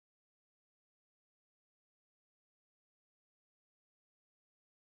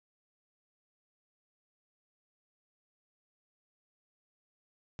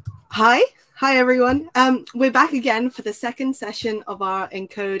Hi everyone. We're back again for the second session of our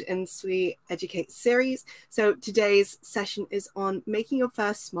Encode and Sui Educate series. So today's session is on making your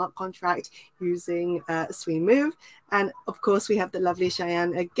first smart contract using Sui Move. And of course, we have the lovely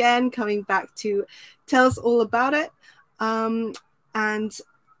Shayan again coming back to tell us all about it. And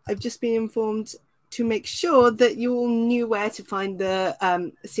I've just been informed to make sure that you all knew where to find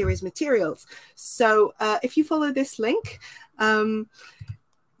the series materials. So if you follow this link,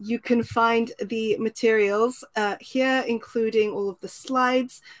 you can find the materials here, including all of the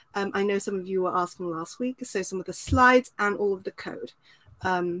slides. I know some of you were asking last week, so some of the slides and all of the code.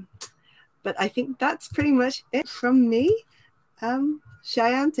 But I think that's pretty much it from me.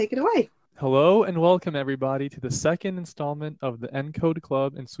 Shayan, take it away. Hello and welcome everybody to the second installment of the Encode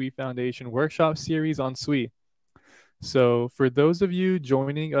Club and Sui Foundation workshop series on Sui. So for those of you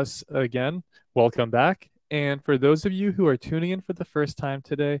joining us again, welcome back. And for those of you who are tuning in for the first time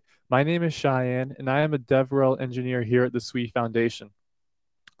today, my name is Shayan and I am a DevRel engineer here at the Sui Foundation.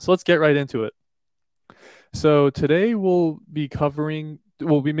 So let's get right into it. So today we'll make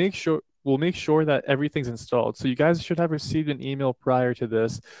sure that everything's installed. So you guys should have received an email prior to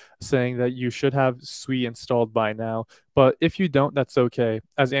this saying that you should have Sui installed by now. But if you don't, that's okay.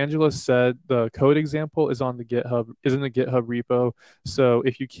 As Angela said, the code example is in the GitHub repo. So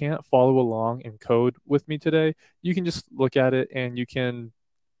if you can't follow along in code with me today, you can just look at it and you can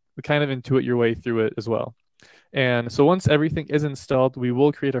kind of intuit your way through it as well. And so once everything is installed, we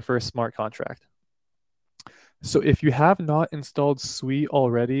will create our first smart contract. So if you have not installed Sui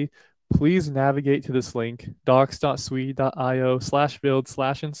already, please navigate to this link,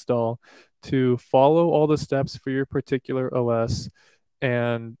 docs.sui.io/build/install, to follow all the steps for your particular OS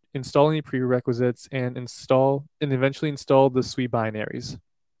and install any prerequisites and eventually install the Sui binaries.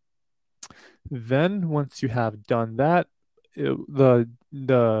 Then once you have done that, the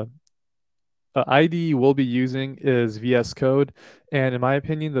IDE we'll be using is VS Code, and in my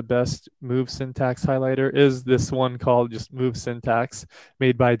opinion, the best Move syntax highlighter is this one called just Move Syntax,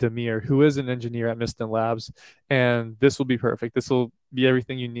 made by Damir, who is an engineer at Miston Labs, and this will be perfect. This will be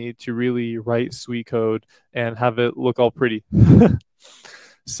everything you need to really write Sui code and have it look all pretty.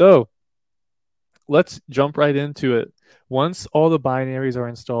 So let's jump right into it. Once all the binaries are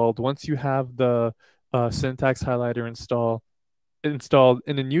installed, once you have the syntax highlighter installed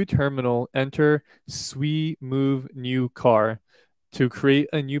in a new terminal, enter Sui move new car to create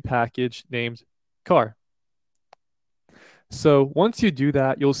a new package named car. So once you do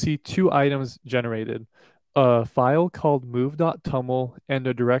that, you'll see two items generated, a file called move.tuml and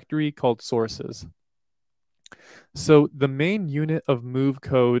a directory called sources. So the main unit of move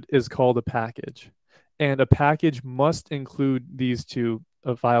code is called a package, and a package must include these two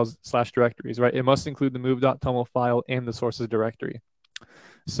files/directories, right? It must include the move.tuml file and the sources directory.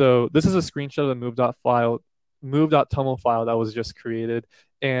 So this is a screenshot of the move.tuml file that was just created,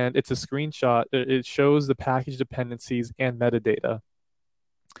 and it's a screenshot. It shows the package dependencies and metadata.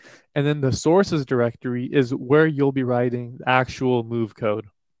 And then the sources directory is where you'll be writing the actual move code.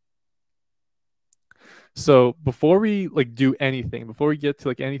 So before we do anything, before we get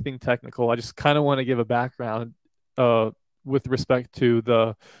to anything technical, I just kind of want to give a background with respect to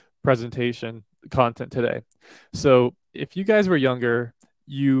the presentation content today. So if you guys were younger,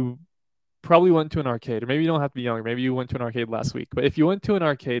 you probably went to an arcade, or maybe you don't have to be younger. Maybe you went to an arcade last week. But if you went to an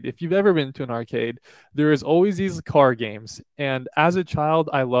arcade, if you've ever been to an arcade, there is always these car games. And as a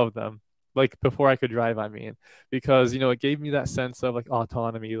child, I loved them. Like before I could drive, I mean, because, it gave me that sense of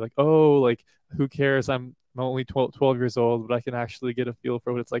autonomy. Who cares? I'm only 12 years old, but I can actually get a feel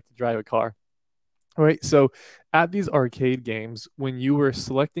for what it's like to drive a car. All right. So at these arcade games, when you were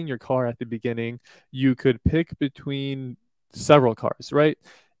selecting your car at the beginning, you could pick between several cars, right?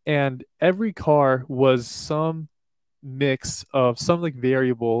 And every car was some mix of some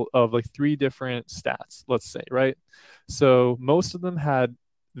variable of three different stats, let's say, right? So most of them had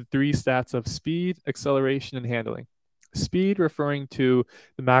the three stats of speed, acceleration, and handling. Speed referring to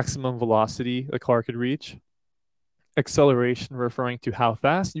the maximum velocity a car could reach. Acceleration referring to how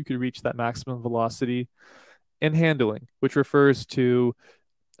fast you could reach that maximum velocity. And handling, which refers to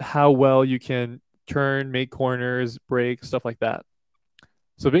how well you can turn, make corners, brake, stuff like that.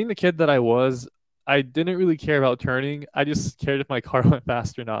 So being the kid that I was, I didn't really care about turning. I just cared if my car went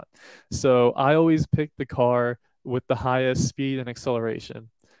fast or not. So I always picked the car with the highest speed and acceleration.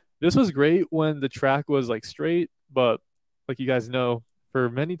 This was great when the track was straight, but like you guys know, for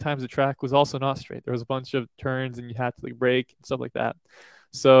many times the track was also not straight. There was a bunch of turns and you had to brake and stuff like that.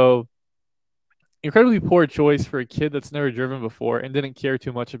 So incredibly poor choice for a kid that's never driven before and didn't care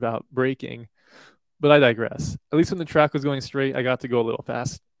too much about braking. But I digress. At least when the track was going straight, I got to go a little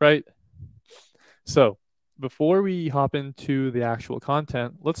fast, right? So before we hop into the actual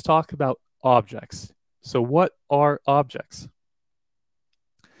content, let's talk about objects. So what are objects?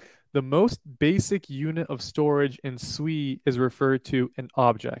 The most basic unit of storage in Sui is referred to an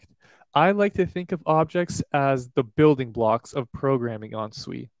object. I like to think of objects as the building blocks of programming on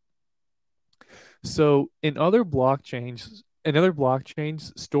Sui. So in other blockchains,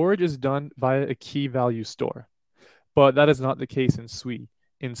 storage is done via a key value store, but that is not the case in Sui.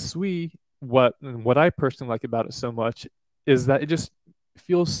 In Sui, what I personally like about it so much is that it just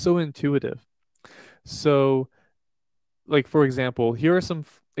feels so intuitive. So, like for example, here are some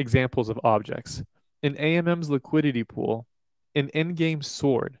examples of objects. In AMM's liquidity pool, an in-game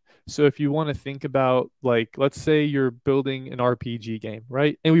sword. So if you want to think about, like, let's say you're building an RPG game,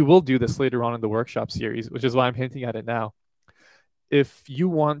 right? And we will do this later on in the workshop series, which is why I'm hinting at it now. If you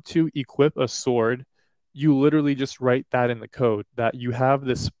want to equip a sword, you literally just write that in the code that you have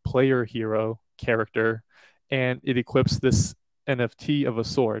this player hero character and it equips this NFT of a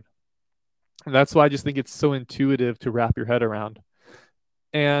sword. And that's why I just think it's so intuitive to wrap your head around.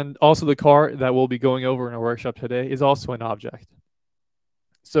 And also the car that we'll be going over in our workshop today is also an object.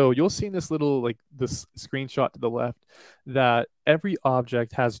 So you'll see in this little, like this screenshot to the left, that every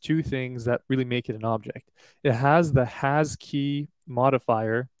object has two things that really make it an object. It has the has key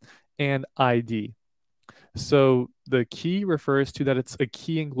modifier and ID. So the key refers to that it's a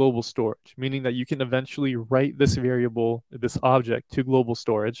key in global storage, meaning that you can eventually write this variable, this object, to global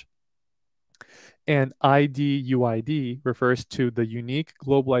storage. And ID UID refers to the unique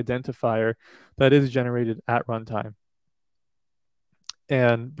global identifier that is generated at runtime.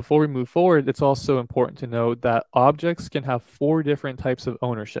 And before we move forward, it's also important to note that objects can have 4 different types of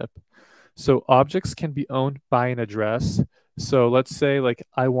ownership. So objects can be owned by an address. So let's say like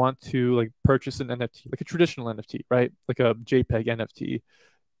I want to like purchase an NFT, like a traditional NFT, right? Like a JPEG NFT.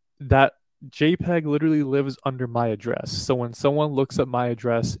 That JPEG literally lives under my address. So when someone looks at my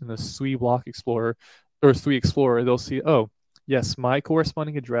address in the Sui Block Explorer or Sui Explorer, they'll see, oh, yes, my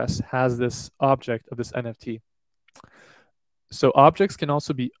corresponding address has this object of this NFT. So objects can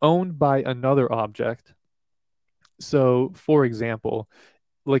also be owned by another object. So for example,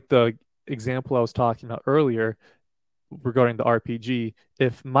 like the example I was talking about earlier regarding the RPG,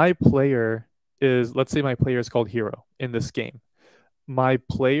 if my player is, let's say my player is called Hero in this game, my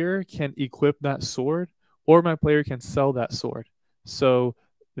player can equip that sword or my player can sell that sword. So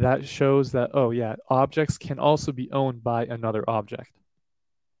that shows that, oh yeah, objects can also be owned by another object.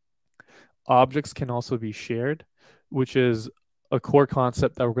 Objects can also be shared, which is a core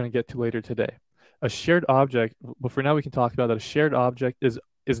concept that we're going to get to later today. A shared object, but for now we can talk about that a shared object is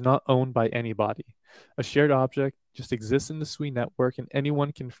not owned by anybody. A shared object just exists in the Sui network and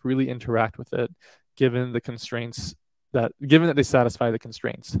anyone can freely interact with it given the constraints given that they satisfy the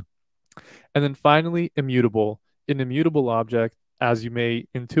constraints. And then finally, immutable. An immutable object, as you may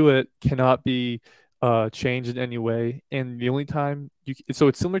intuit, cannot be changed in any way. And the only time so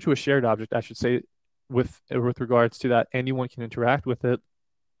it's similar to a shared object, I should say, with regards to that, anyone can interact with it,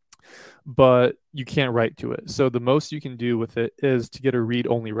 but you can't write to it. So the most you can do with it is to get a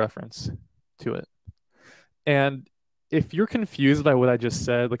read-only reference to it. And if you're confused by what I just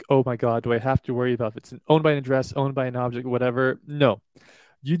said, like, oh my God, do I have to worry about if it's owned by an address, owned by an object, whatever? No,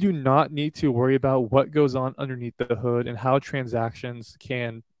 you do not need to worry about what goes on underneath the hood and how transactions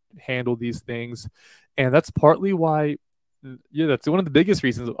can handle these things. And that's partly why, yeah, that's one of the biggest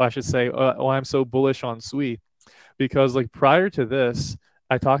reasons I should say why I'm so bullish on Sui, because like prior to this,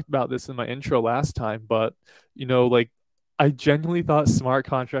 I talked about this in my intro last time, but you know, like I genuinely thought smart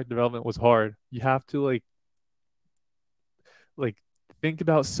contract development was hard. You have to like think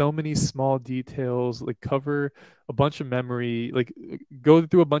about so many small details, like cover a bunch of memory, like go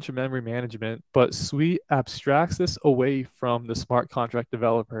through a bunch of memory management, but Sui abstracts this away from the smart contract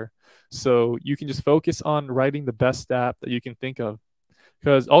developer. So you can just focus on writing the best app that you can think of.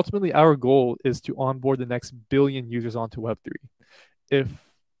 Because ultimately our goal is to onboard the next billion users onto Web3. If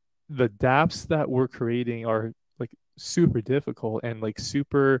the dApps that we're creating are like super difficult and like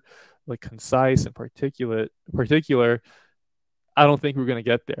super like concise and particular, I don't think we're going to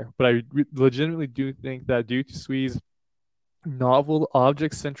get there. But I legitimately do think that due to Sui's novel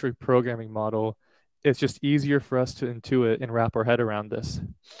object-centric programming model, it's just easier for us to intuit and wrap our head around this.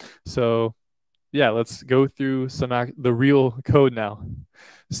 So yeah, let's go through the real code now.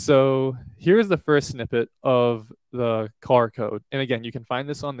 So here's the first snippet of the car code. And again, you can find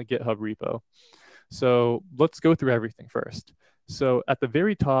this on the GitHub repo. So let's go through everything first. So at the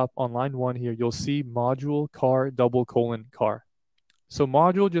very top on line 1 here, you'll see module car : car. So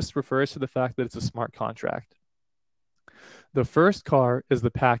module just refers to the fact that it's a smart contract. The first car is the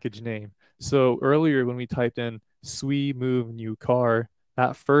package name. So earlier when we typed in Sui move new car,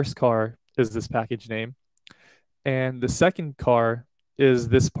 that first car is this package name. And the second car is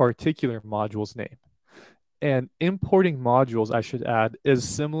this particular module's name. And importing modules, I should add, is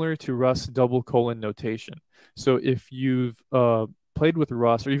similar to Rust double colon notation. So if you've played with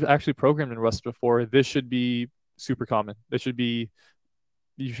Rust or you've actually programmed in Rust before, this should be super common. You should be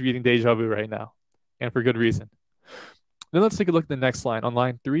getting deja vu right now, and for good reason. Then let's take a look at the next line. On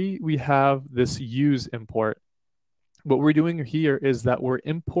line 3, we have this use import. What we're doing here is that we're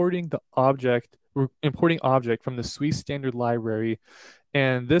importing object from the Sui standard library,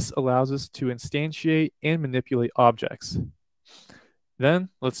 and this allows us to instantiate and manipulate objects. Then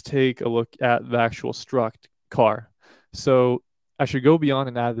let's take a look at the actual struct car. So I should go beyond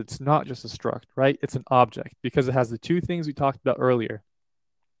and add that it's not just a struct, right? It's an object because it has the two things we talked about earlier.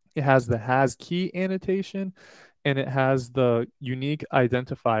 It has the has key annotation, and it has the unique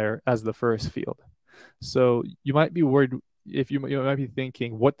identifier as the first field. So you might be worried if you might be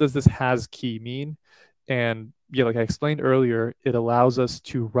thinking, what does this has key mean? And yeah, like I explained earlier, it allows us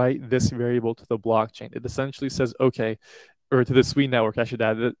to write this variable to the blockchain. It essentially says, okay, or to the Sui network, I should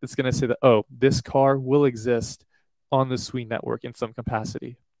add, it's going to say that, oh, this car will exist on the Sui network in some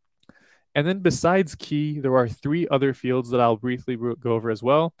capacity. And then besides key, there are 3 other fields that I'll briefly go over as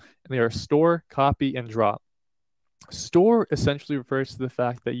well. And they are store, copy, and drop. Store essentially refers to the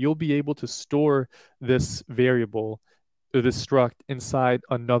fact that you'll be able to store this variable or this struct inside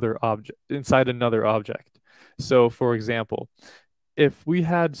another object. So for example, if we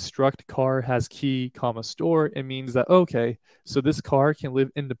had struct car has key comma store, it means that, okay, so this car can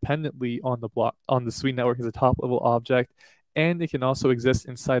live independently on the Sui network as a top level object, and it can also exist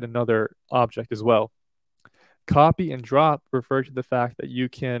inside another object as well. Copy and drop refer to the fact that you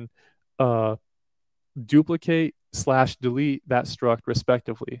can duplicate / delete that struct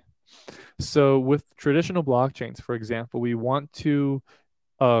respectively. So with traditional blockchains, for example, we want to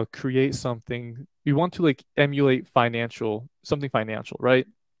create something. We want to like emulate something financial, right?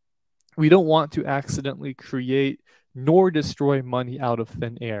 We don't want to accidentally create nor destroy money out of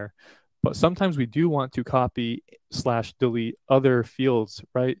thin air. But sometimes we do want to copy / delete other fields,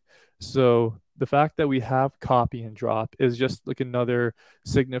 right? So the fact that we have copy and drop is just like another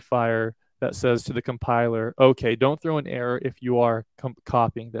signifier that says to the compiler, okay, don't throw an error if you are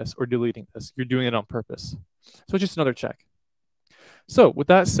copying this or deleting this. You're doing it on purpose. So just another check. So with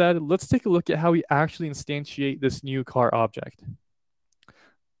that said, let's take a look at how we actually instantiate this new car object.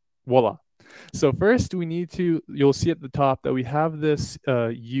 Voila. So first we need to, you'll see at the top that we have this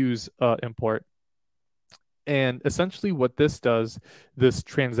use import. And essentially what this does, this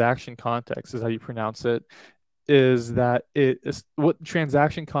transaction context is how you pronounce it, is that what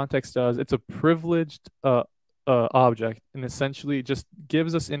transaction context does, it's a privileged object, and essentially just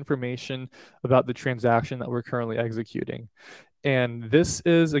gives us information about the transaction that we're currently executing. And this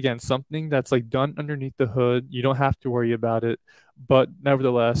is, again, something that's like done underneath the hood. You don't have to worry about it. But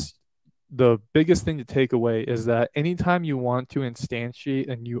nevertheless, the biggest thing to take away is that anytime you want to instantiate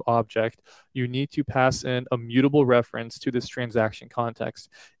a new object, you need to pass in a mutable reference to this transaction context.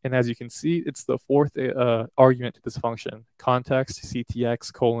 And as you can see, it's the 4th argument to this function, context,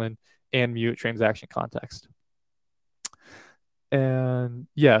 ctx, : and mute transaction context. And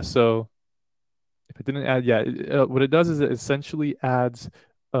yeah, so if I didn't add, yeah, what it does is it essentially adds,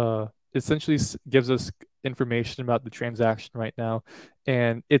 essentially gives us information about the transaction right now,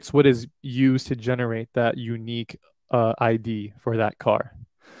 and it's what is used to generate that unique ID for that car.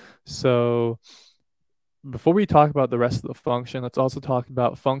 So before we talk about the rest of the function, let's also talk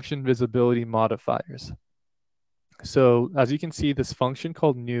about function visibility modifiers. So as you can see, this function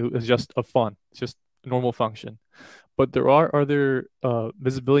called new is just a fun. It's just a normal function. But there are other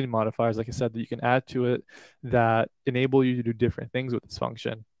visibility modifiers, like I said, that you can add to it that enable you to do different things with this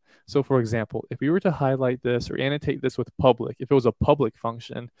function. So for example, if we were to highlight this or annotate this with public, if it was a public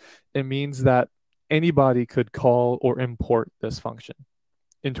function, it means that anybody could call or import this function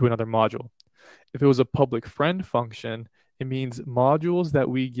into another module. If it was a public friend function, it means modules that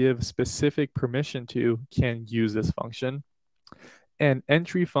we give specific permission to can use this function. And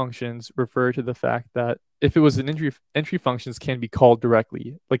entry functions refer to the fact that if it was an entry functions can be called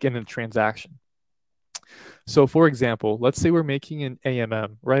directly, like in a transaction. So for example, let's say we're making an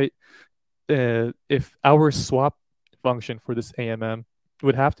AMM, right? If our swap function for this AMM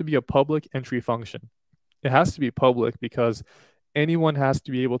would have to be a public entry function. It has to be public because anyone has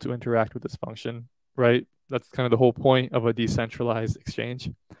to be able to interact with this function, right? That's kind of the whole point of a decentralized exchange.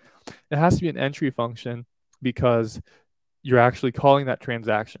 It has to be an entry function because you're actually calling that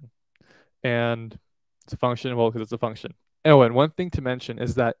transaction. And it's a function, well, because it's a function. Oh, and one thing to mention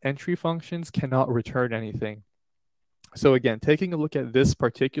is that entry functions cannot return anything. So again, taking a look at this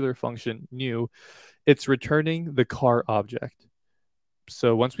particular function, new, it's returning the car object.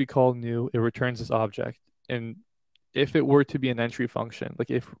 So once we call new, it returns this object. And if it were to be an entry function,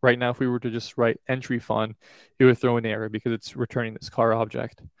 like if right now, if we were to just write entry fun, it would throw an error because it's returning this car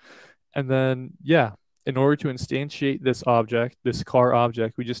object. And then, yeah, in order to instantiate this object, this car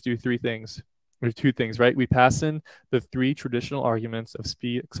object, we just do three things, or two things, right? We pass in the three traditional arguments of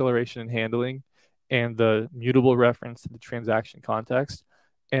speed, acceleration, and handling, and the mutable reference to the transaction context.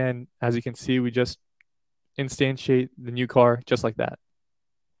 And as you can see, we just instantiate the new car just like that.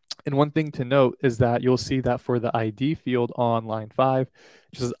 And one thing to note is that you'll see that for the ID field on line 5,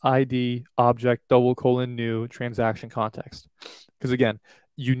 it says ID object double colon new transaction context. Because again,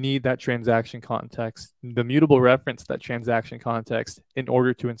 you need that transaction context, the mutable reference to that transaction context in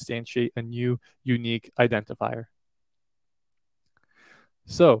order to instantiate a new unique identifier.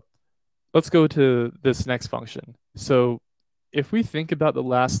 So let's go to this next function. So if we think about the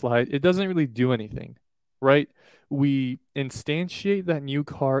last slide, it doesn't really do anything, right? We instantiate that new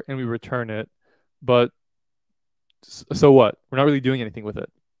car and we return it, but so what? We're not really doing anything with it.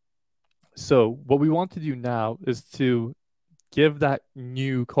 So what we want to do now is to give that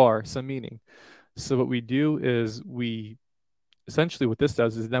new car some meaning. So what we do is we essentially what this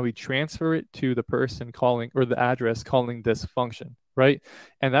does is now we transfer it to the person calling or the address calling this function, right?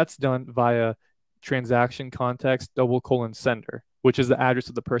 And that's done via transaction context double colon sender, which is the address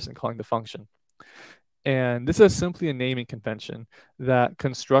of the person calling the function. And this is simply a naming convention that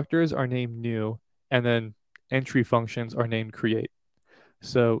constructors are named new and then entry functions are named create.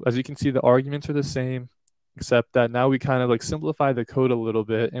 So as you can see, the arguments are the same, except that now we kind of like simplify the code a little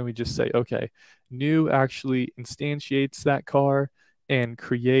bit and we just say, okay, new actually instantiates that car and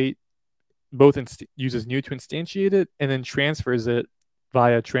create both uses new to instantiate it and then transfers it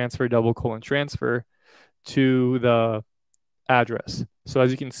via transfer double colon transfer to the address. So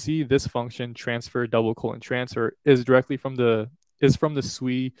as you can see, this function transfer double colon transfer is directly from the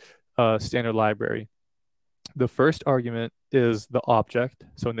Sui standard library. The first argument is the object,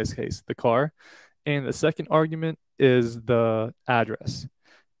 so in this case, the car, and the second argument is the address.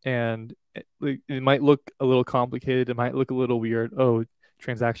 And it might look a little complicated. It might look a little weird. Oh,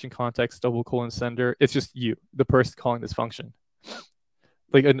 transaction context double colon sender. It's just you, the person calling this function.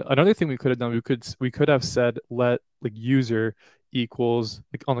 Like another thing we could have done, we could have said let like user equals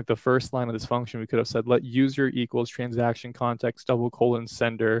like on like the first line of this function, we could have said let user equals transaction context double colon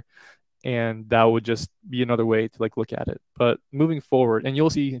sender, and that would just be another way to like look at it. But moving forward, and you'll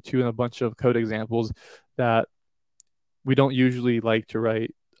see too in a bunch of code examples that we don't usually like to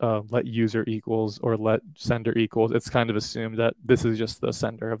write let user equals or let sender equals. It's kind of assumed that this is just the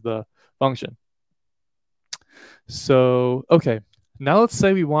sender of the function. So, okay, now let's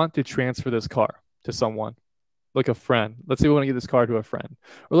say we want to transfer this car to someone, like a friend. Let's say we want to give this car to a friend,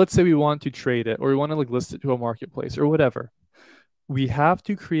 or let's say we want to trade it, or we want to like list it to a marketplace or whatever. We have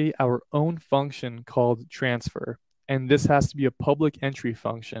to create our own function called transfer, and this has to be a public entry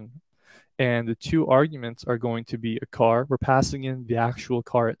function. And the two arguments are going to be a car. We're passing in the actual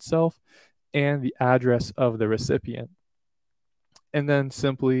car itself and the address of the recipient. And then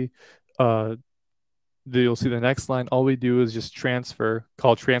simply, you'll see the next line. All we do is just transfer,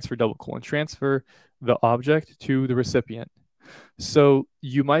 call transfer double colon transfer the object to the recipient. So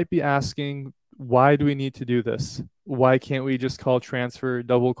you might be asking, why do we need to do this? Why can't we just call transfer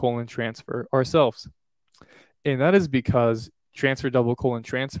double colon transfer ourselves? And that is because transfer double colon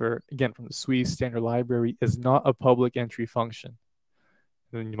transfer, again, from the Sui standard library, is not a public entry function.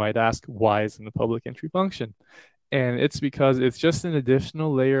 And then you might ask, why isn't a public entry function? And it's because it's just an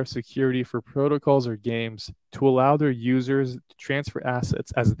additional layer of security for protocols or games to allow their users to transfer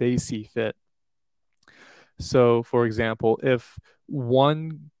assets as they see fit. So, for example, if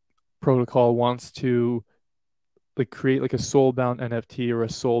one protocol wants to like create like a soulbound NFT or a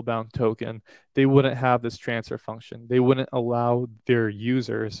soulbound token, they wouldn't have this transfer function. They wouldn't allow their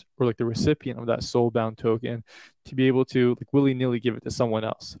users or like the recipient of that soulbound token to be able to like willy-nilly give it to someone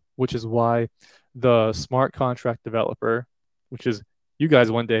else, which is why the smart contract developer, which is you guys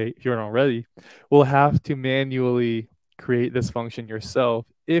one day, if you aren't already, will have to manually create this function yourself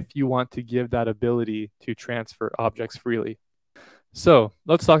if you want to give that ability to transfer objects freely. So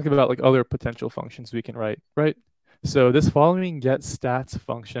let's talk about like other potential functions we can write, right? So this following get stats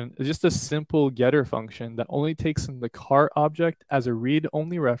function is just a simple getter function that only takes in the car object as a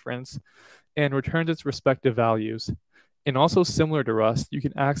read-only reference and returns its respective values. And also similar to Rust, you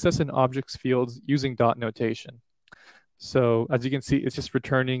can access an object's fields using dot notation. So as you can see, it's just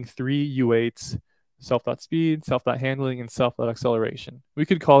returning 3 U8s, self.speed, self.handling, and self.acceleration. We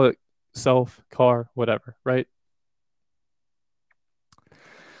could call it self, car, whatever, right?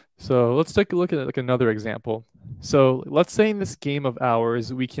 So let's take a look at like another example. So let's say in this game of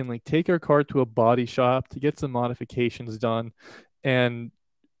ours, we can like take our car to a body shop to get some modifications done. And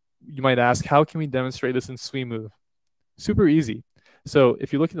you might ask, how can we demonstrate this in SwiMove? Super easy. So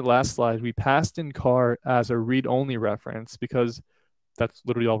if you look at the last slide, we passed in car as a read-only reference because that's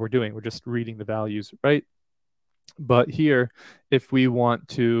literally all we're doing. We're just reading the values, right? But here, if we want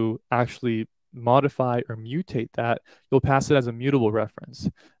to actually modify or mutate that, you'll pass it as a mutable reference.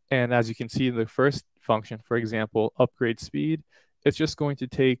 And as you can see in the first function, for example, upgrade speed, it's just going to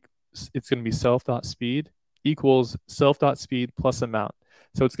take, it's going to be self.speed equals self.speed plus amount.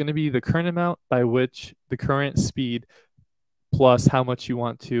 So it's going to be the current amount by which the current speed plus how much you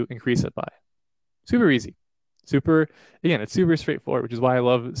want to increase it by. Super easy. Super, again, it's super straightforward, which is why I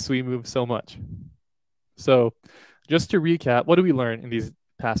love SwiMove so much. So just to recap, what do we learn in these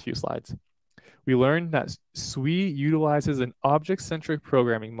past few slides? We learned that Sui utilizes an object-centric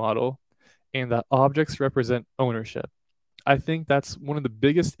programming model and that objects represent ownership. I think that's one of the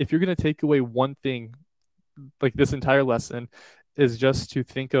biggest, if you're going to take away one thing, like this entire lesson, is just to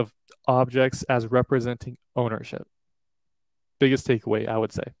think of objects as representing ownership. Biggest takeaway, I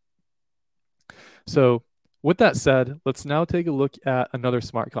would say. So with that said, let's now take a look at another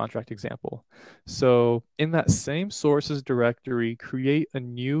smart contract example. So in that same sources directory, create a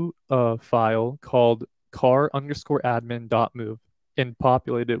new file called car_admin.move and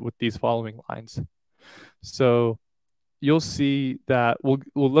populate it with these following lines. So you'll see that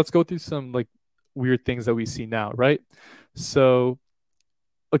let's go through some like weird things that we see now, right? So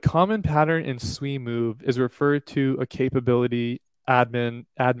a common pattern in SwiMove is referred to a capability admin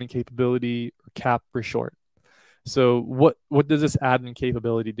capability, or CAP for short. So what does this admin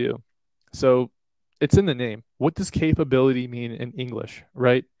capability do? So it's in the name. What does capability mean in English,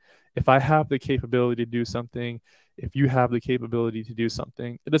 right? If I have the capability to do something, if you have the capability to do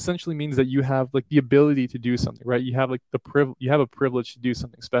something, it essentially means that you have like the ability to do something, right? You have like you have a privilege to do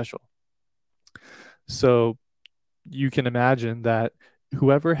something special. So you can imagine that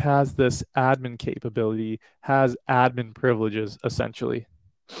whoever has this admin capability has admin privileges essentially.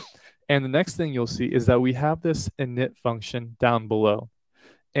 And the next thing you'll see is that we have this init function down below.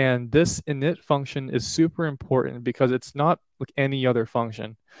 And this init function is super important because it's not like any other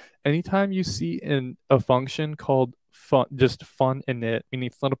function. Anytime you see in a function called just fun init, meaning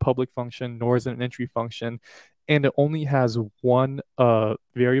it's not a public function, nor is it an entry function, and it only has one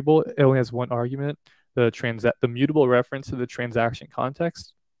variable, it only has one argument, the mutable reference to the transaction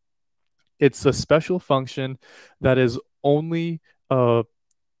context. It's a special function that is only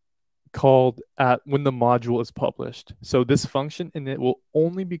called at when the module is published. So this function init will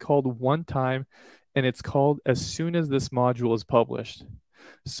only be called one time, and it's called as soon as this module is published.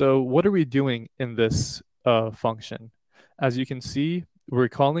 So what are we doing in this function? As you can see, we're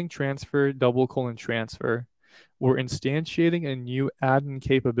calling transfer transfer. We're instantiating a new admin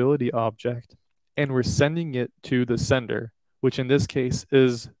capability object, and we're sending it to the sender, which in this case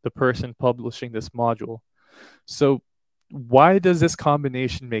is the person publishing this module. So why does this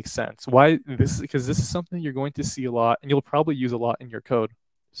combination make sense? Because this is something you're going to see a lot and you'll probably use a lot in your code.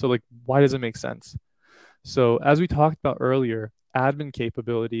 So like, why does it make sense? So as we talked about earlier, admin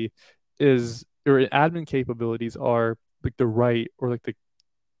capabilities are like the right or like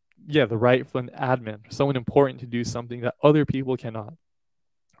the right for an admin, someone important to do something that other people cannot,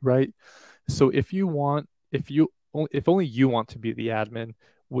 right? So if only you want to be the admin,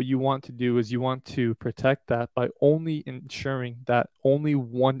 what you want to do is you want to protect that by only ensuring that only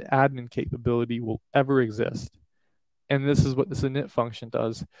one admin capability will ever exist. And this is what this init function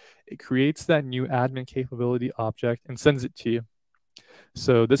does. It creates that new admin capability object and sends it to you.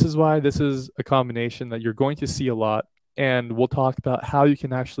 So this is why this is a combination that you're going to see a lot. And we'll talk about how you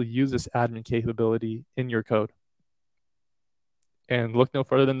can actually use this admin capability in your code. And look no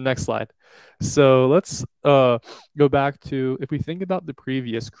further than the next slide. So let's go back to, if we think about the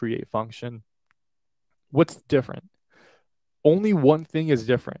previous create function, what's different? Only one thing is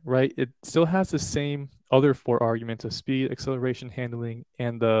different, right? It still has the same other 4 arguments of speed, acceleration, handling,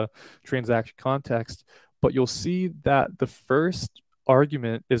 and the transaction context, but you'll see that the first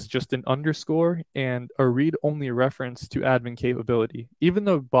argument is just an underscore and a read-only reference to admin capability, even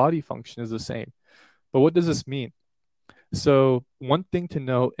though body function is the same. But what does this mean? So one thing to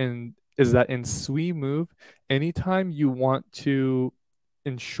note is that in SwiMove, anytime you want to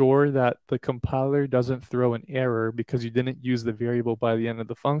ensure that the compiler doesn't throw an error because you didn't use the variable by the end of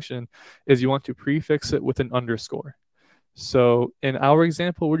the function, is you want to prefix it with an underscore. So in our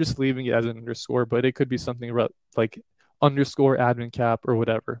example, we're just leaving it as an underscore, but it could be something like underscore admin cap or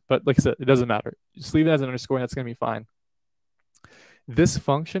whatever. But like I said, it doesn't matter. Just leave it as an underscore and that's going to be fine. This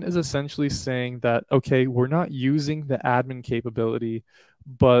function is essentially saying that, okay, we're not using the admin capability,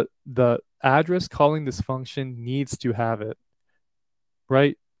 but the address calling this function needs to have it,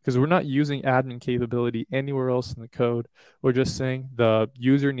 right? Because we're not using admin capability anywhere else in the code. We're just saying the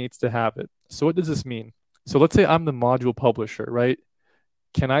user needs to have it. So what does this mean? So let's say I'm the module publisher, right?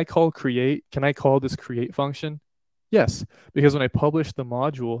 Can I call create? Can I call this create function? Yes, because when I published the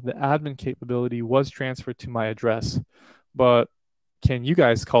module, the admin capability was transferred to my address. But can you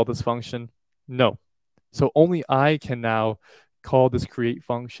guys call this function? No. So only I can now call this create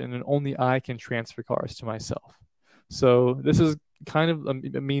function and only I can transfer cars to myself. So this is kind of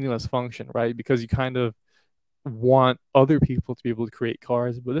a meaningless function, right? Because you kind of want other people to be able to create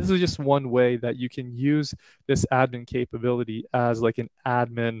cars, but this is just one way that you can use this admin capability as like an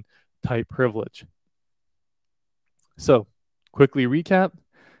admin type privilege. So quickly recap,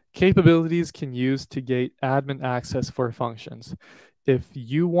 capabilities can use to gate admin access for functions. If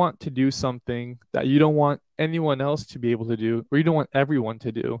you want to do something that you don't want anyone else to be able to do, or you don't want everyone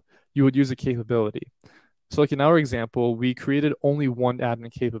to do, you would use a capability. So like in our example, we created only one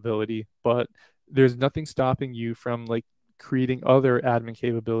admin capability, but there's nothing stopping you from like creating other admin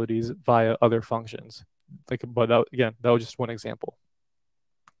capabilities via other functions. But again, that was just one example.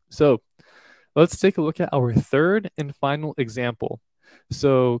 So let's take a look at our third and final example.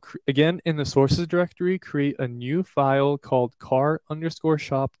 So again, in the sources directory, create a new file called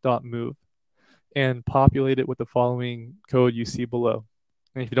car_shop.move and populate it with the following code you see below.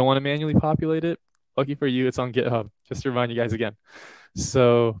 And if you don't want to manually populate it, lucky for you, it's on GitHub, just to remind you guys again.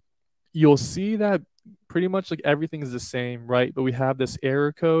 So you'll see that pretty much like everything is the same, right? But we have this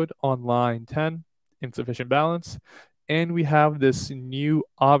error code on line 10, insufficient balance, and we have this new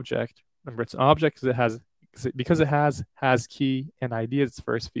object. Remember, it's an object because it has key and ID as its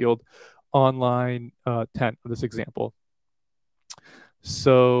first field on line 10 of this example.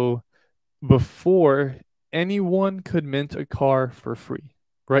 So before, anyone could mint a car for free,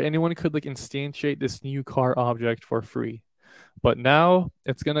 right? Anyone could like instantiate this new car object for free. But now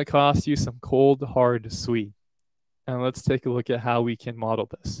it's going to cost you some cold, hard Sui. And let's take a look at how we can model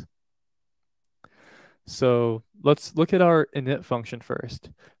this. So let's look at our init function first.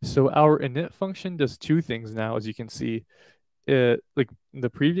 So our init function does two things now, as you can see. It, like in the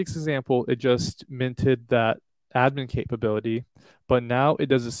previous example, it just minted that admin capability, but now it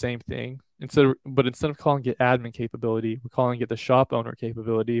does the same thing. Instead of calling it admin capability, we're calling it the shop owner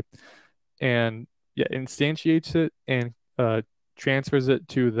capability, and yeah, instantiates it and transfers it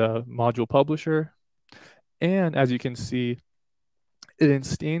to the module publisher. And as you can see, it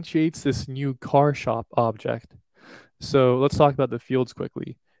instantiates this new car shop object. So let's talk about the fields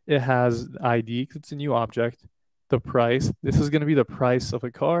quickly. It has the ID because it's a new object, the price. This is going to be the price of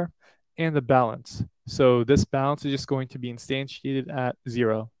a car, and the balance. So this balance is just going to be instantiated at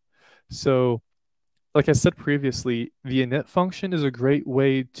 0. So like I said previously, the init function is a great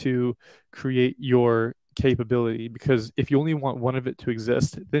way to create your capability, because if you only want one of it to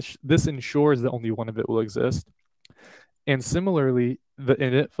exist, this ensures that only one of it will exist. And similarly, the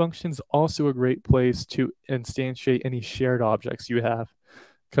init function is also a great place to instantiate any shared objects you have.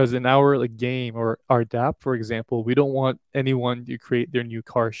 Because in our like game or our DApp, for example, we don't want anyone to create their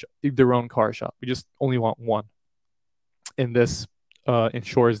own car shop. We just only want one. And this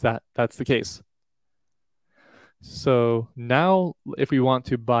ensures that that's the case. So now if we want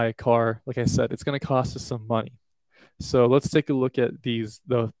to buy a car, like I said, it's going to cost us some money. So let's take a look at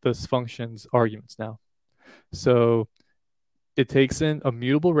this function's arguments now. So it takes in a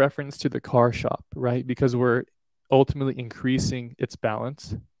mutable reference to the car shop, right? Because we're ultimately increasing its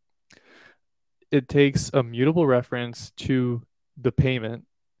balance. It takes a mutable reference to the payment.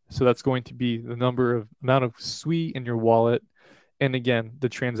 So that's going to be the amount of Sui in your wallet. And again, the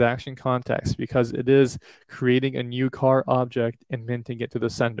transaction context, because it is creating a new car object and minting it to the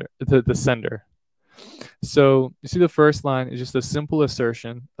sender. So you see the first line is just a simple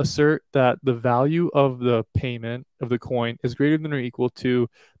assertion. Assert that the value of the payment of the coin is greater than or equal to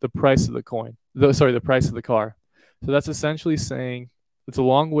the price of the coin. The price of the car. So that's essentially saying, it's a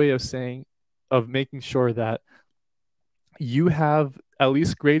long way of making sure that you have at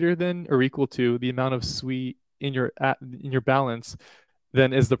least greater than or equal to the amount of Sui in your balance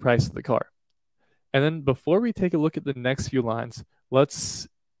than is the price of the car. And then before we take a look at the next few lines, let's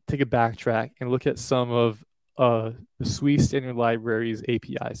take a backtrack and look at some of the Sui standard library's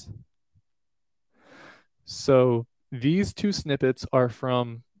APIs. So these two snippets are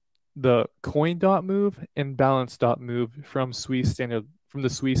from the coin.move and balance.move from the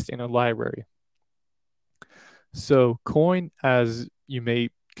Sui standard library. So coin, as you may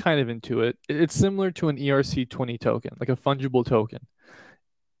kind of intuit, it's similar to an ERC20 token, like a fungible token.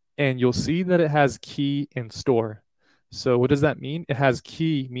 And you'll see that it has key and store. So what does that mean? It has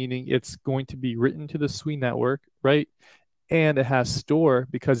key, meaning it's going to be written to the Sui network, right? And it has store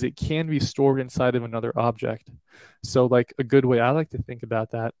because it can be stored inside of another object. So like a good way I like to think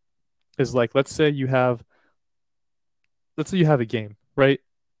about that is like, let's say you have a game, right?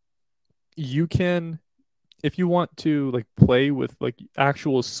 You can, if you want to like play with like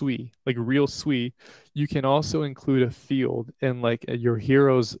actual Sui, like real Sui, you can also include a field in like your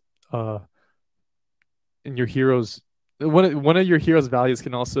hero's in your hero's one of your hero's values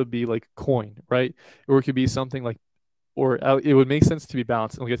can also be like coin, right? Or it could be something like, or it would make sense to be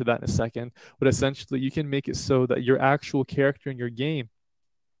balanced, and we'll get to that in a second. But essentially, you can make it so that your actual character in your game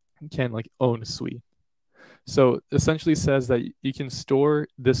can like own a Sui. So essentially says that you can store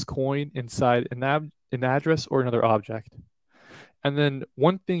this coin inside an address or another object. And then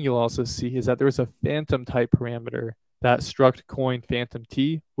one thing you'll also see is that there's a phantom type parameter, that struct coin phantom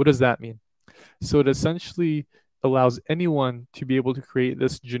t. What does that mean? So it essentially allows anyone to be able to create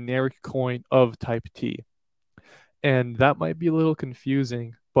this generic coin of type t. And that might be a little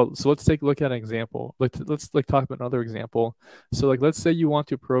confusing, but so let's take a look at an example. Let's like talk about another example. So like let's say you want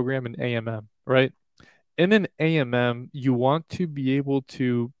to program an AMM, right? In an AMM, you want to be able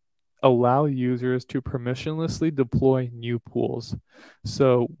to allow users to permissionlessly deploy new pools.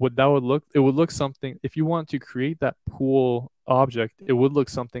 So what that would look, it would look something, if you want to create that pool object, it would look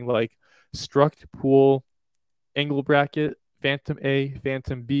something like struct pool angle bracket phantom A,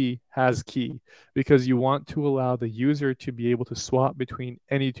 phantom B has key, because you want to allow the user to be able to swap between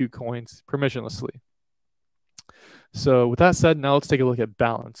any two coins permissionlessly. So with that said, now let's take a look at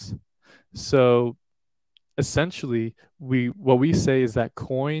balance. So essentially, what we say is that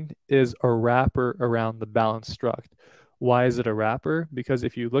coin is a wrapper around the balance struct. Why is it a wrapper? Because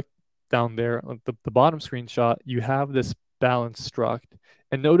if you look down there on the bottom screenshot, you have this balance struct.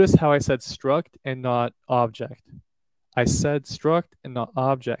 And notice how I said struct and not object. I said struct and not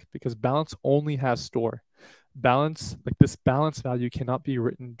object because balance only has store. Balance, like this balance value cannot be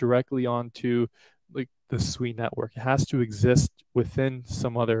written directly onto like the Sui network. It has to exist within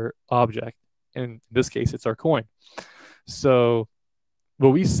some other object. In this case, it's our coin. So what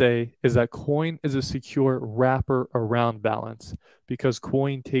we say is that coin is a secure wrapper around balance because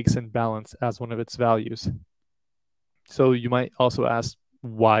coin takes in balance as one of its values. So you might also ask,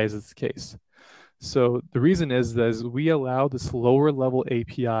 why is this the case? So the reason is that we allow this lower level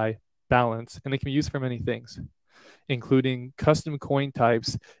API balance, and it can be used for many things, including custom coin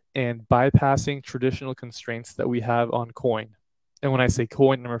types and bypassing traditional constraints that we have on coin. And when I say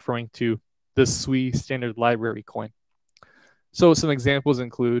coin, I'm referring to the Sui standard library coin. So some examples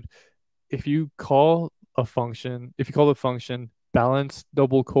include if you call the function balance :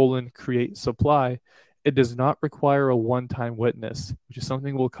 create supply, it does not require a one-time witness, which is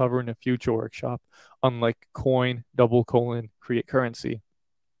something we'll cover in a future workshop, unlike coin : create currency.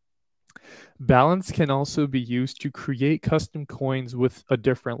 Balance can also be used to create custom coins with a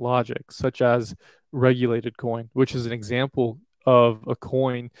different logic, such as regulated coin, which is an example of a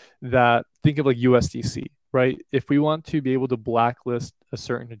coin that, think of like USDC, right? If we want to be able to blacklist a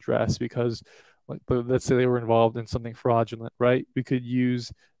certain address because, like, let's say they were involved in something fraudulent, right? We could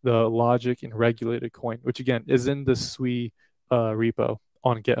use the logic in regulated coin, which again is in the Sui repo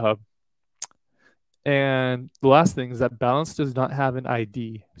on GitHub. And the last thing is that balance does not have an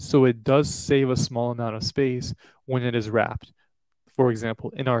ID, so it does save a small amount of space when it is wrapped. For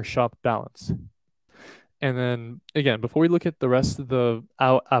example, in our shop balance. And then again, before we look at the rest of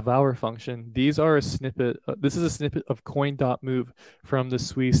our function, these are a snippet. This is a snippet of coin.move from the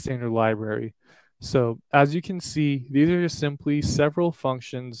Sui standard library. So as you can see, these are just simply several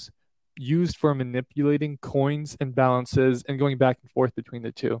functions used for manipulating coins and balances and going back and forth between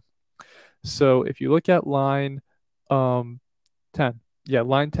the two. So if you look at line 10,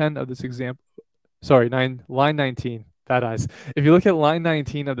 line 10 of this example, sorry, line 19. Bad eyes. If you look at line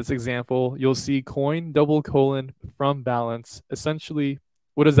 19 of this example, you'll see coin : from balance. Essentially,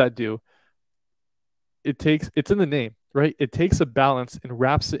 what does that do? It's in the name, right? It takes a balance and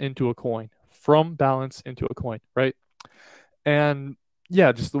wraps it into a coin, from balance into a coin, right? And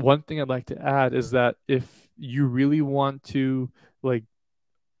yeah, just the one thing I'd like to add is that if you really want to like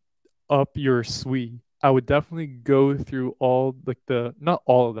up your Sui, I would definitely go through all like not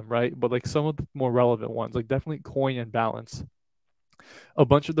all of them, right? But like some of the more relevant ones, like definitely coin and balance. A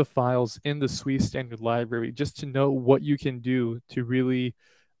bunch of the files in the Sui standard library just to know what you can do to really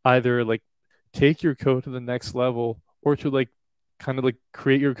either like take your code to the next level or to like kind of like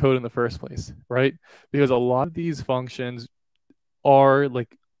create your code in the first place, right? Because a lot of these functions are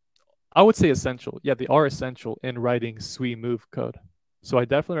like, I would say essential. Yeah, they are essential in writing Sui move code. So I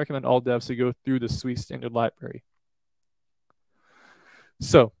definitely recommend all devs to go through the Sui standard library.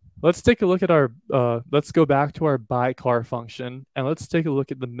 So let's take a look at our, let's go back to our by car function and let's take a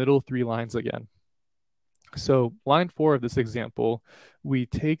look at the middle 3 lines again. So line 4 of this example, we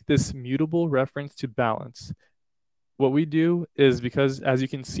take this mutable reference to balance. What we do is, because as you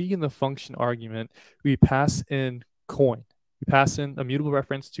can see in the function argument, we pass in coin. We pass in a mutable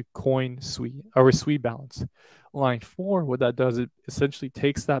reference to coin Sui, or Sui balance. Line 4, what that does, it essentially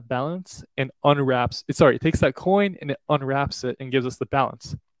takes that balance and unwraps, it takes that coin and it unwraps it and gives us the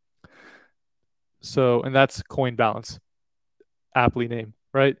balance. So, and that's coin balance, aptly named,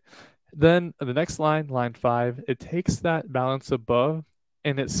 right? Then the next line, line 5, it takes that balance above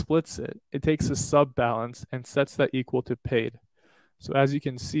and it splits it. It takes a sub balance and sets that equal to paid. So as you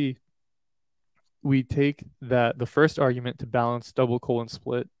can see, we take that the first argument to balance double colon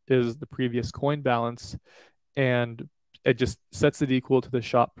split is the previous coin balance, and it just sets it equal to the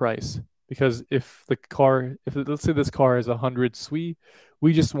shop price. Because if let's say this car is 100 Sui,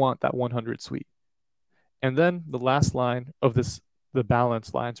 we just want that 100 Sui. And then the last line of this, the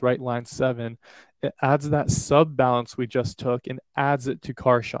balance lines, right? Line 7, it adds that sub balance we just took and adds it to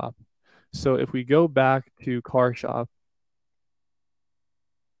car shop. So if we go back to car shop,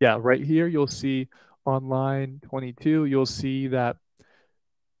 yeah, right here, you'll see on line 22, you'll see that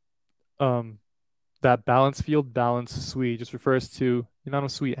that balance field, balance Sui, just refers to the amount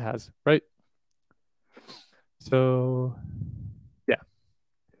of Sui it has, right? So yeah.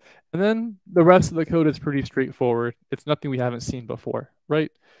 And then the rest of the code is pretty straightforward. It's nothing we haven't seen before,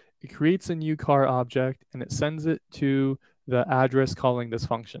 right? It creates a new car object and it sends it to the address calling this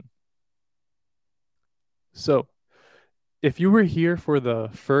function. So if you were here for the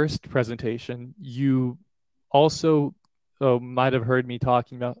first presentation, you also might have heard me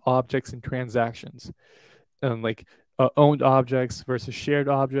talking about objects and transactions, and like owned objects versus shared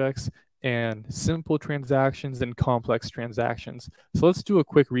objects, and simple transactions and complex transactions. So let's do a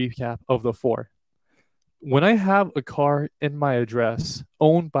quick recap of the 4. When I have a car in my address,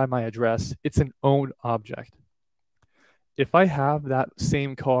 owned by my address, it's an owned object. If I have that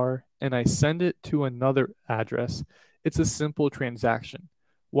same car and I send it to another address, it's a simple transaction.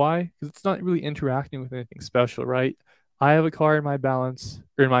 Why? Because it's not really interacting with anything special, right? I have a car in my balance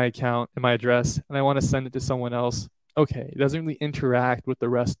or in my account, in my address, and I want to send it to someone else. Okay, it doesn't really interact with the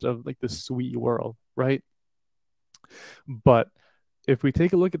rest of like the Sui world, right? But if we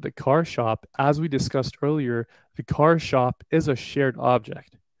take a look at the car shop, as we discussed earlier, the car shop is a shared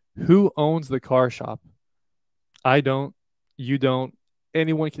object. Who owns the car shop? I don't, you don't,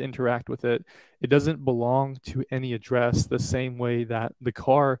 anyone can interact with it. It doesn't belong to any address the same way that the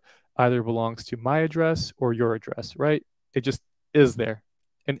car either belongs to my address or your address, right? It just is there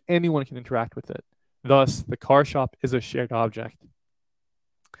and anyone can interact with it. Thus, the car shop is a shared object.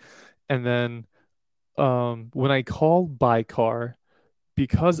 And then when I call by car,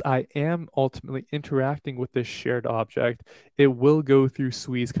 because I am ultimately interacting with this shared object, it will go through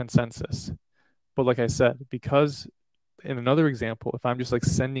Sui's consensus. But like I said, because in another example, if I'm just like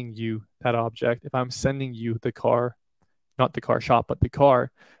sending you that object, if I'm sending you the car, not the car shop, but the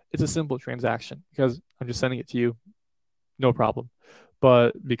car, it's a simple transaction because I'm just sending it to you, no problem.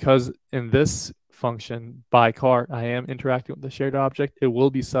 But because in this function by car, I am interacting with the shared object, it will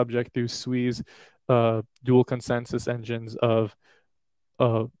be subject through Sui's dual consensus engines of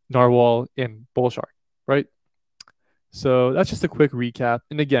Narwhal and Bullshark, right? So that's just a quick recap.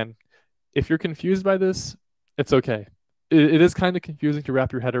 And again, if you're confused by this, it's okay. It is kind of confusing to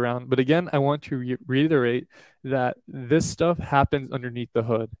wrap your head around. But again, I want to reiterate that this stuff happens underneath the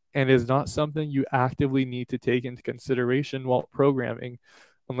hood and is not something you actively need to take into consideration while programming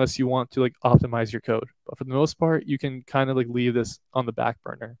unless you want to like optimize your code. But for the most part, you can kind of like leave this on the back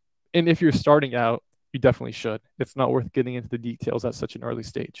burner. And if you're starting out, you definitely should. It's not worth getting into the details at such an early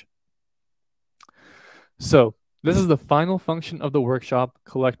stage. So this is the final function of the workshop,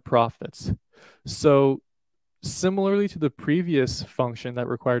 collect profits. So similarly to the previous function that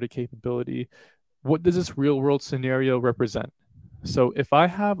required a capability, what does this real world scenario represent? So if I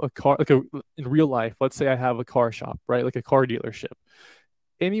have a car, like in real life, let's say I have a car shop, right? Like a car dealership.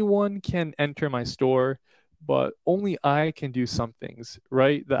 Anyone can enter my store, but only I can do some things,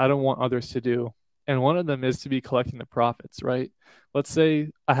 right? That I don't want others to do. And one of them is to be collecting the profits, right? Let's say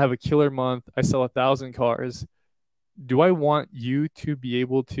I have a killer month, I sell 1,000 cars. Do I want you to be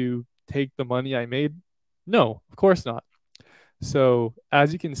able to take the money I made? No, of course not. So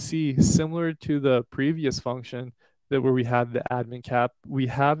as you can see, similar to the previous function that where we had the admin cap, we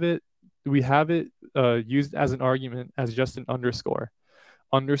have it used as an argument as just an underscore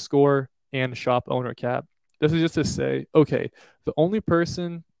and shop owner cap. This is just to say, okay, the only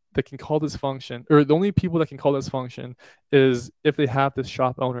person that can call this function, or the only people that can call this function, is if they have this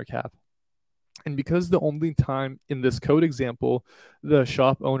shop owner cap. And because the only time in this code example, the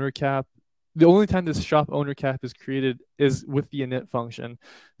only time this shop owner cap is created is with the init function.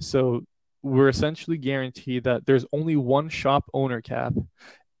 So we're essentially guaranteed that there's only one shop owner cap,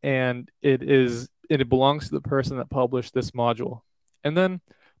 and it belongs to the person that published this module. And then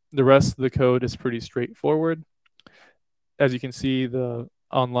the rest of the code is pretty straightforward. As you can see,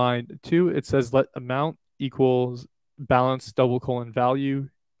 on line 2, it says let amount equals balance :value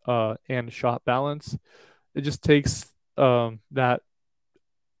and shop balance. It just takes that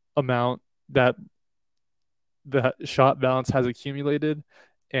amount that the shop balance has accumulated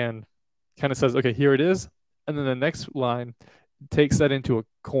and kind of says, okay, here it is. And then the next line takes that into a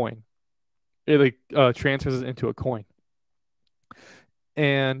coin. It transfers it into a coin.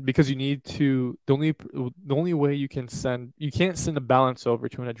 And because you need to, the only way you can't send a balance over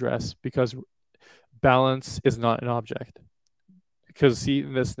to an address, because balance is not an object. Because see,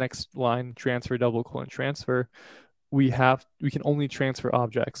 in this next line, transfer : transfer, we can only transfer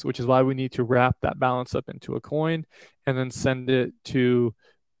objects, which is why we need to wrap that balance up into a coin and then send it to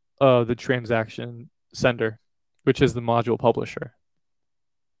the transaction sender, which is the module publisher.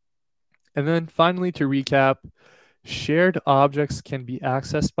 And then finally, to recap, shared objects can be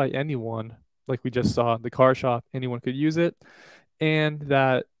accessed by anyone, like we just saw, the car shop, anyone could use it, and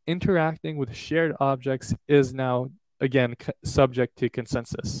that interacting with shared objects is now, again, subject to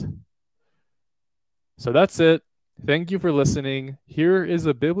consensus. So that's it. Thank you for listening. Here is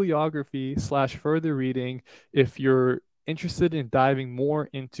a bibliography / further reading if you're interested in diving more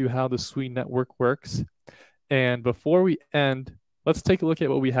into how the Sui network works. And before we end, let's take a look at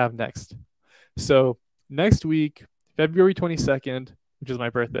what we have next. So next week, February 22nd, which is my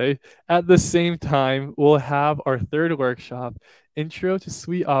birthday, at the same time, we'll have our third workshop, Intro to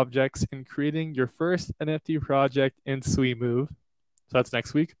Sui Objects and Creating Your First NFT Project in Sui Move. So that's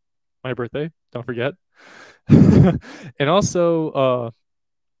next week, my birthday, don't forget. And also,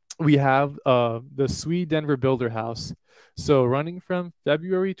 we have the Sui Denver Builder House. So running from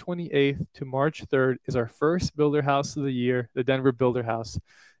February 28th to March 3rd is our first Builder House of the year, the Denver Builder House.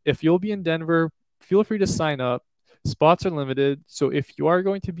 If you'll be in Denver, feel free to sign up. Spots are limited, so if you are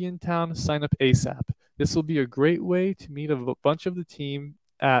going to be in town, sign up ASAP. This will be a great way to meet a bunch of the team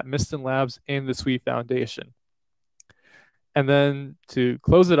at Miston Labs and the Sui Foundation. And then to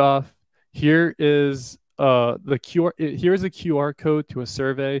close it off, here is here's a QR code to a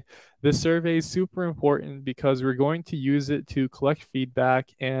survey. This survey is super important because we're going to use it to collect feedback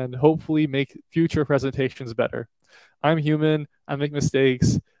and hopefully make future presentations better. I'm human, I make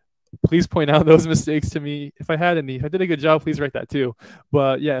mistakes. Please point out those mistakes to me. If I had any, if I did a good job, please write that too.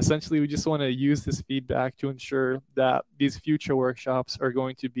 But yeah, essentially, we just want to use this feedback to ensure that these future workshops are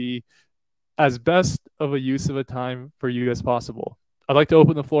going to be as best of a use of a time for you as possible. I'd like to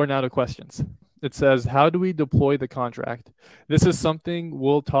open the floor now to questions. It says, how do we deploy the contract? This is something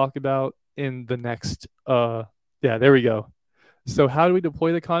we'll talk about in the next, yeah, there we go. So how do we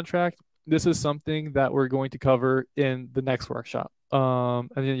deploy the contract? This is something that we're going to cover in the next workshop. And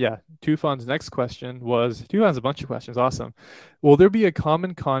then, yeah, Tufan's next question was, Tufan's a bunch of questions, awesome. Will there be a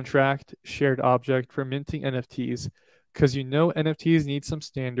common contract shared object for minting NFTs? Because you know NFTs need some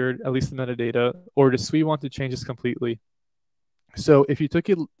standard, at least the metadata, or does Sui want to change this completely? So if you take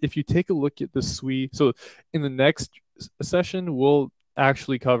a look at the Sui, so in the next session, we'll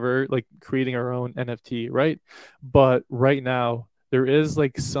actually cover like creating our own NFT, right? But right now, there is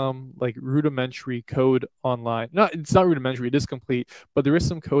like some like rudimentary code online. It's not rudimentary, it is complete, but there is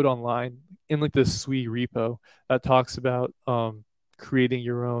some code online in like the Sui repo that talks about creating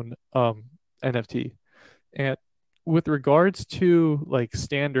your own NFT. And with regards to like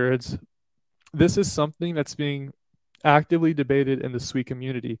standards, this is something that's being actively debated in the Sui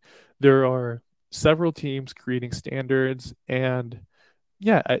community. There are several teams creating standards, and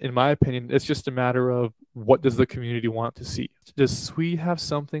yeah, in my opinion, it's just a matter of what does the community want to see. Does Sui have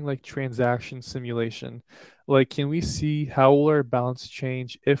something like transaction simulation? Like, can we see how will our balance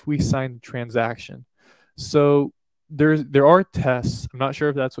change if we sign a transaction? So there are tests. I'm not sure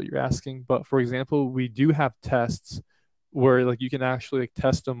if that's what you're asking, but for example, we do have tests where like you can actually like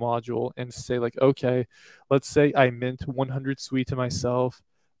test a module and say like, okay, let's say I mint 100 Sui to myself,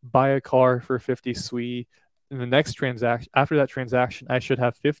 buy a car for 50 Sui. In the next transaction, after that transaction, I should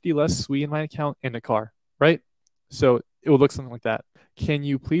have 50 less Sui in my account and a car, right? So it will look something like that. Can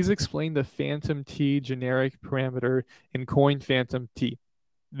you please explain the phantom t generic parameter in coin phantom t?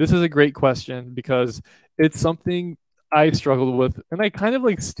 This is a great question because it's something I struggled with, and I kind of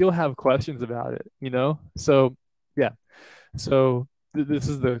like still have questions about it, you know? So, yeah. So this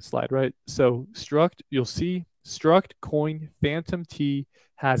is the slide, right? So struct, you'll see struct coin phantom t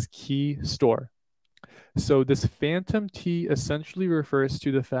has key store. So this phantom t essentially refers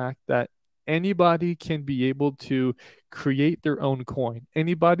to the fact that anybody can be able to create their own coin.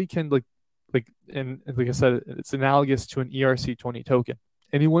 Anybody can and like I said, it's analogous to an ERC20 token.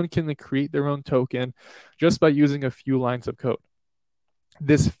 Anyone can like, create their own token just by using a few lines of code.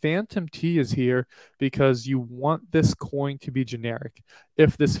 This phantom t is here because you want this coin to be generic.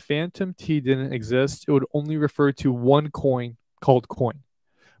 If this phantom t didn't exist, it would only refer to one coin called coin.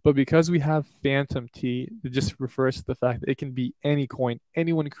 But because we have phantom t, it just refers to the fact that it can be any coin.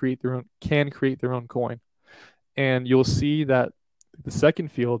 Anyone can create their own coin. And you'll see that the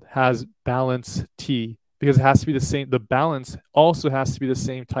second field has balance t because it has to be the same. The balance also has to be the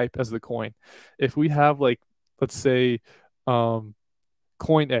same type as the coin. If we have like, let's say,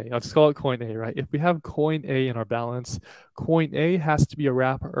 coin A, let's call it coin A, right? If we have coin A in our balance, coin A has to be a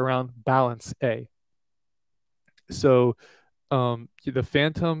wrapper around balance A. So the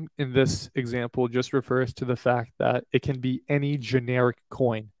phantom in this example just refers to the fact that it can be any generic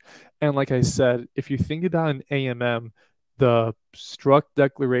coin. And like I said, if you think about an AMM, the struct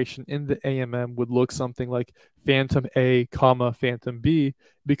declaration in the AMM would look something like phantom A, comma, phantom B,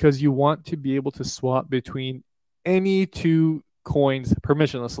 because you want to be able to swap between any two coins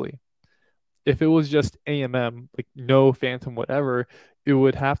permissionlessly. If it was just AMM, like no phantom whatever, it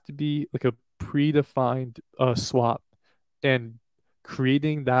would have to be like a predefined swap, and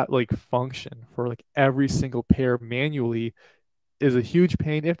creating that like function for like every single pair manually is a huge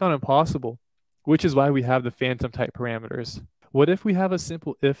pain, if not impossible, which is why we have the phantom type parameters. What if we have a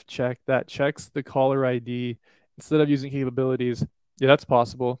simple if check that checks the caller ID instead of using capabilities? Yeah, that's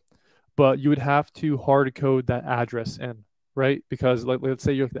possible, but you would have to hard code that address in, right? Because like let's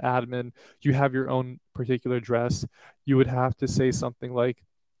say you're the admin, you have your own particular address. You would have to say something like,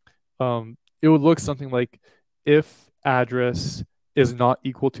 it would look something like if address is not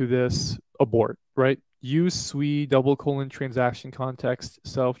equal to this, abort, right? Use Sui transaction context,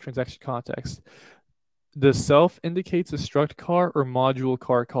 self transaction context. The self indicates a struct car or module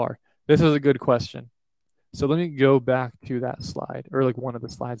car. This is a good question. So let me go back to that slide, or like one of the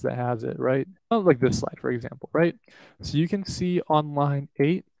slides that has it, right? Like this slide, for example, right? So you can see on line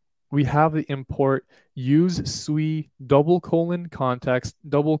 8, we have the import use Sui context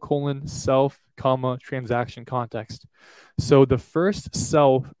self comma transaction context. So the first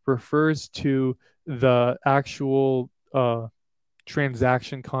self refers to the actual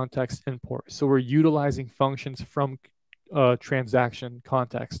transaction context import. So we're utilizing functions from transaction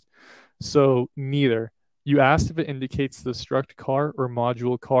context. So neither. You asked if it indicates the struct car or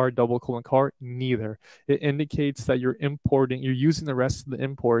module car, car. Neither. It indicates that you're using the rest of the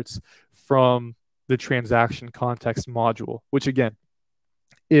imports from the transaction context module, which again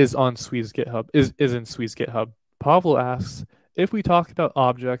is on Sui's GitHub, is in Sui's GitHub. Pavlo asks, if we talk about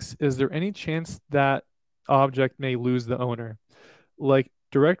objects, is there any chance that object may lose the owner? Like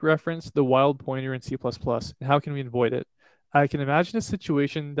direct reference the wild pointer in C++, and how can we avoid it? I can imagine a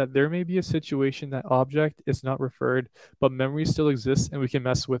situation that there may be a situation that object is not referred, but memory still exists and we can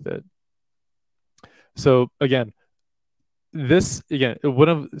mess with it. So again, one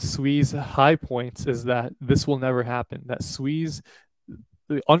of Sui's high points is that this will never happen. That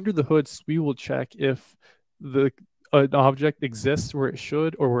under the hood, Sui will check if an object exists where it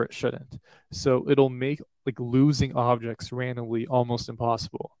should or where it shouldn't. So it'll make like losing objects randomly almost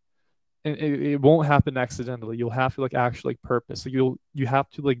impossible. And it won't happen accidentally. You'll have to like actually like purpose. So you have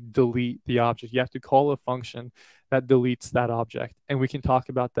to like delete the object. You have to call a function that deletes that object. And we can talk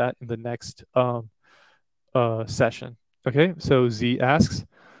about that in the next session. Okay, so Z asks,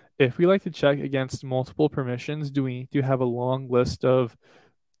 if we like to check against multiple permissions, do you have a long list of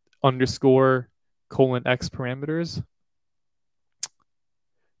 _:x parameters?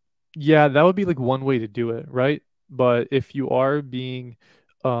 Yeah, that would be like one way to do it, right? But if you are being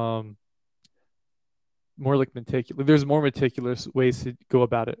more like meticulous, there's more meticulous ways to go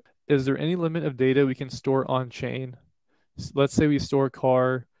about it. Is there any limit of data we can store on chain? Let's say we store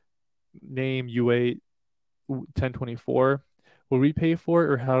car name U8 1024. Will we pay for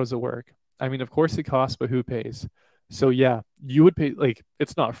it, or how does it work? I mean, of course it costs, but who pays? So yeah, you would pay, like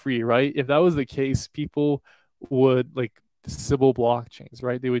it's not free, right? If that was the case, people would like disable blockchains,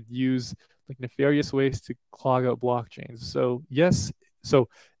 right? They would use like nefarious ways to clog out blockchains. So yes, so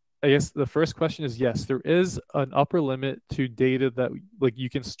I guess the first question is yes, there is an upper limit to data that like you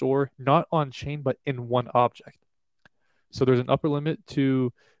can store not on chain but in one object. So there's an upper limit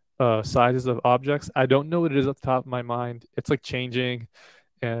to sizes of objects. I don't know what it is off the top of my mind. It's like changing,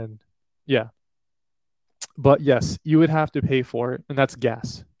 and yeah. But yes, you would have to pay for it, and that's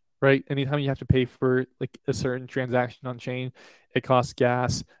gas, right? Anytime you have to pay for like a certain transaction on chain, it costs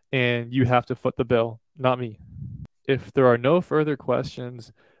gas, and you have to foot the bill, not me. If there are no further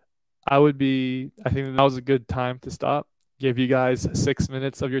questions, I think that was a good time to stop. Give you guys 6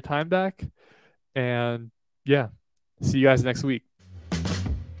 minutes of your time back. And yeah, see you guys next week.